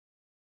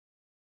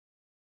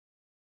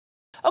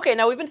Okay,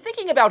 now we've been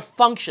thinking about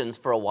functions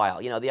for a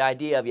while. You know, the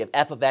idea of you have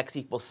f of x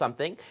equals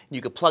something, and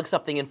you could plug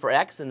something in for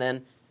x, and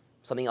then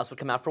something else would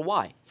come out for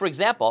y. For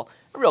example,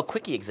 a real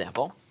quickie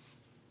example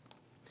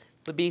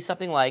would be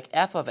something like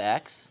f of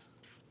x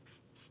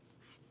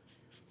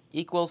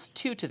equals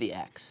 2 to the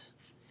x.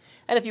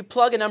 And if you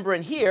plug a number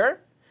in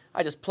here,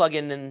 I just plug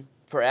in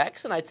for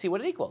x, and I'd see what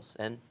it equals.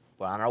 And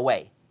we're on our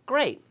way.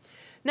 Great.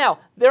 Now,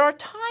 there are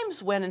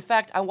times when, in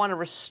fact, I want to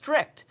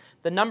restrict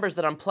the numbers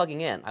that I'm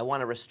plugging in. I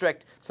want to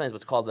restrict sometimes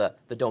what's called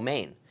the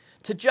domain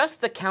to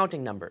just the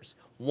counting numbers,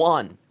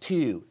 1,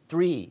 2,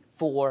 3,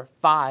 4,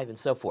 5, and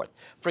so forth.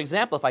 For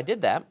example, if I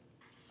did that,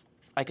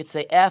 I could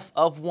say f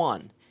of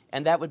 1,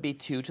 and that would be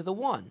 2 to the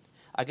 1.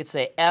 I could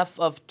say f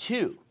of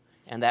 2,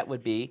 and that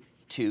would be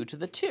 2 to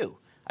the 2.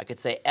 I could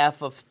say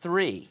f of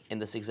 3 in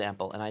this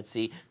example, and I'd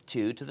see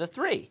 2 to the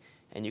 3.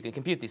 And you can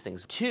compute these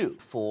things, 2,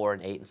 4,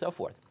 and 8, and so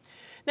forth.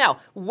 Now,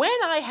 when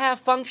I have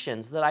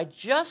functions that I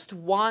just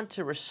want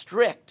to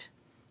restrict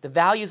the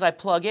values I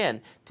plug in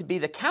to be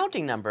the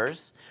counting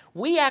numbers,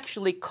 we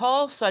actually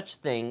call such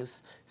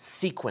things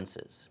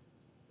sequences.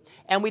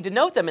 And we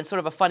denote them in sort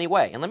of a funny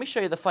way. And let me show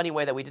you the funny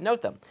way that we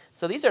denote them.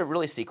 So these are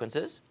really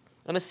sequences.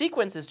 And a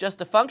sequence is just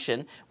a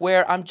function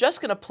where I'm just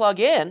going to plug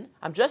in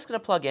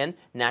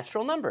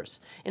natural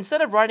numbers.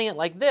 Instead of writing it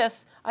like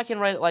this, I can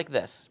write it like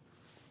this.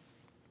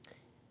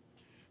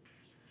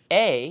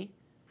 A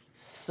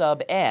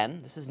sub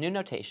n, this is new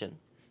notation,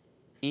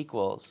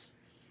 equals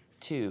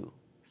 2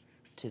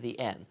 to the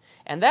n.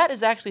 And that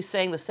is actually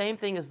saying the same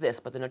thing as this,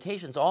 but the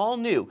notation's all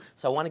new,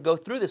 so I want to go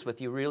through this with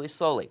you really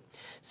slowly.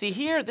 See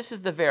here, this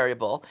is the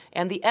variable,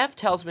 and the f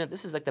tells me that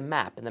this is like the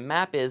map, and the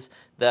map is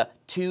the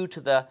 2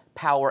 to the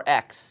power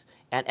x,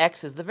 and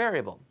x is the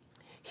variable.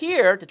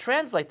 Here, to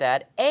translate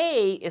that,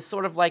 a is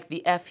sort of like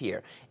the f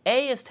here.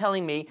 A is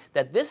telling me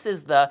that this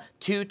is the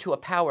 2 to a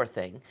power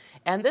thing,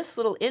 and this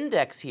little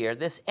index here,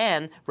 this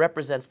n,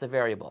 represents the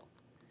variable.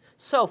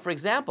 So, for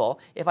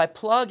example, if I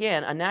plug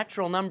in a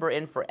natural number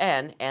in for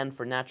n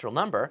for natural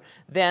number,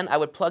 then I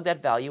would plug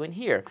that value in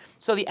here.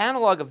 So the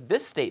analog of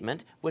this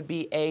statement would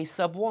be a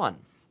sub 1.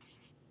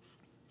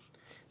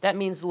 That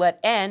means let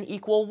n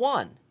equal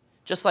 1.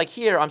 Just like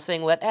here, I'm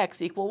saying let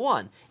x equal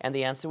 1, and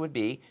the answer would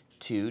be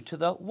 2 to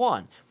the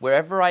 1.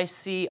 Wherever I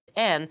see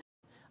n,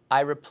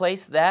 I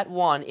replace that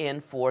 1 in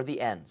for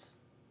the n's.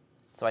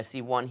 So I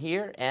see 1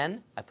 here,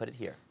 n, I put it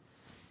here.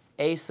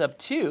 A sub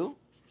 2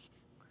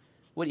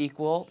 would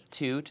equal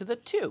 2 to the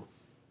 2.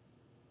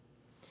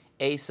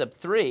 A sub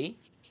 3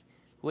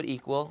 would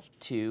equal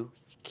 2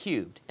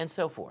 cubed, and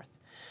so forth.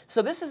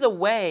 So this is a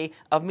way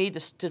of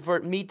for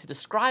me to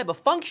describe a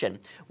function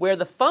where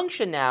the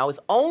function now is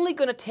only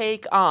going to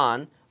take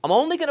on, I'm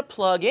only going to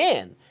plug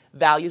in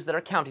values that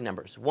are counting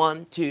numbers,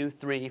 1, 2,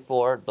 3,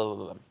 4, blah, blah,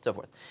 blah, so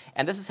forth.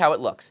 And this is how it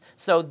looks.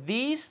 So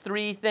these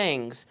three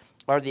things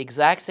are the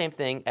exact same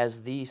thing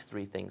as these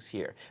three things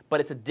here, but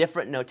it's a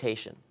different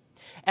notation.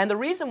 And the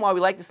reason why we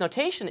like this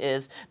notation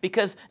is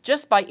because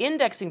just by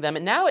indexing them,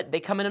 and now they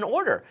come in an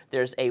order.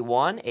 There's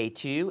A1,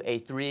 A2,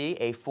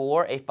 A3,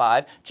 A4,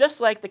 A5, just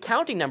like the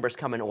counting numbers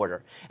come in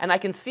order. And I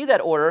can see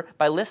that order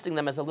by listing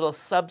them as a little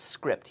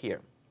subscript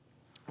here.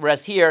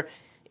 Whereas here,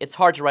 it's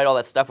hard to write all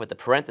that stuff with the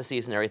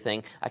parentheses and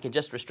everything. I can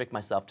just restrict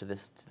myself to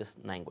this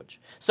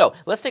language. So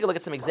let's take a look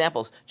at some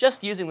examples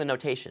just using the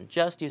notation,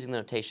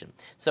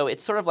 So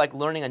it's sort of like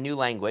learning a new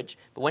language,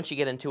 but once you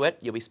get into it,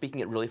 you'll be speaking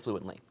it really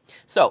fluently.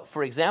 So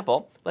for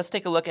example, let's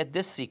take a look at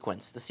this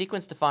sequence. The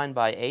sequence defined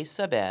by a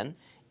sub n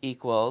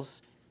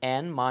equals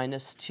n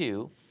minus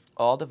 2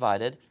 all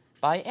divided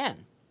by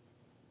n.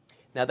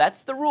 Now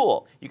that's the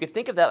rule. You could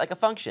think of that like a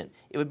function.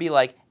 It would be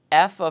like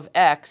f of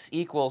x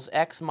equals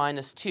x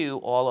minus 2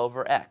 all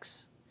over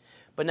x.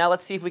 But now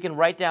let's see if we can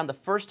write down the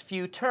first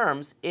few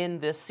terms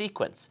in this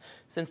sequence.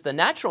 Since the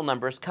natural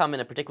numbers come in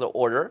a particular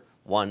order,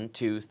 1,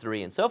 2,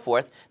 3, and so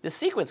forth, this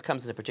sequence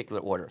comes in a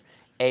particular order.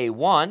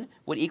 A1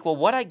 would equal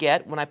what I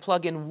get when I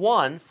plug in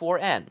 1 for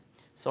n.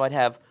 So I'd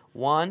have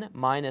 1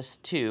 minus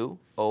 2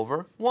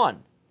 over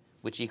 1,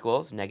 which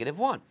equals negative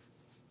 1.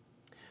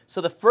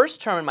 So the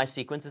first term in my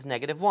sequence is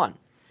negative 1.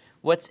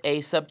 What's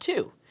a sub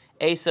 2?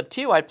 A sub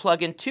 2, I'd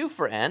plug in 2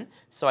 for n,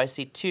 so I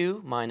see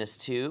 2 minus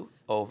 2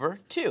 over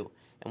 2.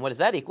 And what does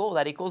that equal? Well,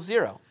 that equals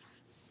 0.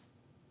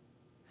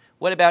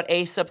 What about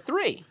a sub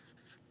 3?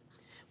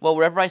 Well,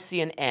 wherever I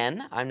see an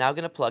n, I'm now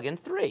going to plug in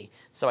 3.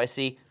 So I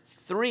see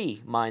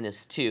 3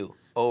 minus 2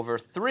 over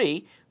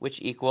 3,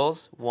 which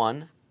equals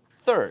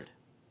 1/3.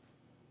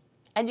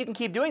 And you can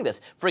keep doing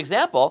this. For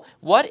example,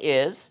 what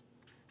is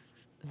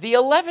the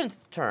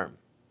 11th term?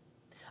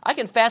 I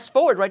can fast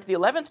forward right to the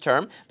 11th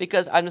term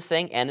because I'm just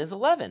saying n is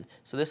 11.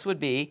 So this would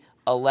be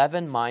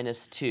 11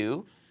 minus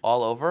 2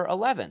 all over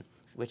 11,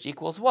 which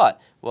equals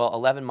what? Well,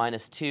 11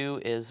 minus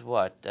 2 is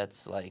what?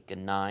 That's like a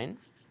 9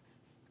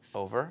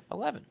 over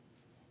 11.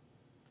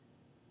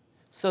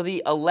 So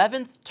the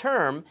 11th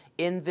term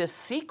in this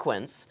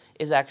sequence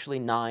is actually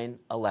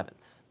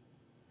 9/11.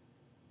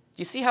 Do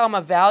you see how I'm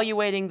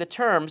evaluating the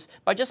terms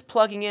by just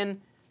plugging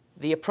in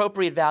the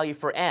appropriate value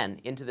for n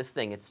into this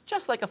thing. It's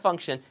just like a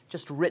function,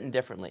 just written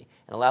differently,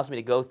 and allows me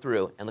to go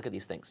through and look at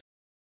these things.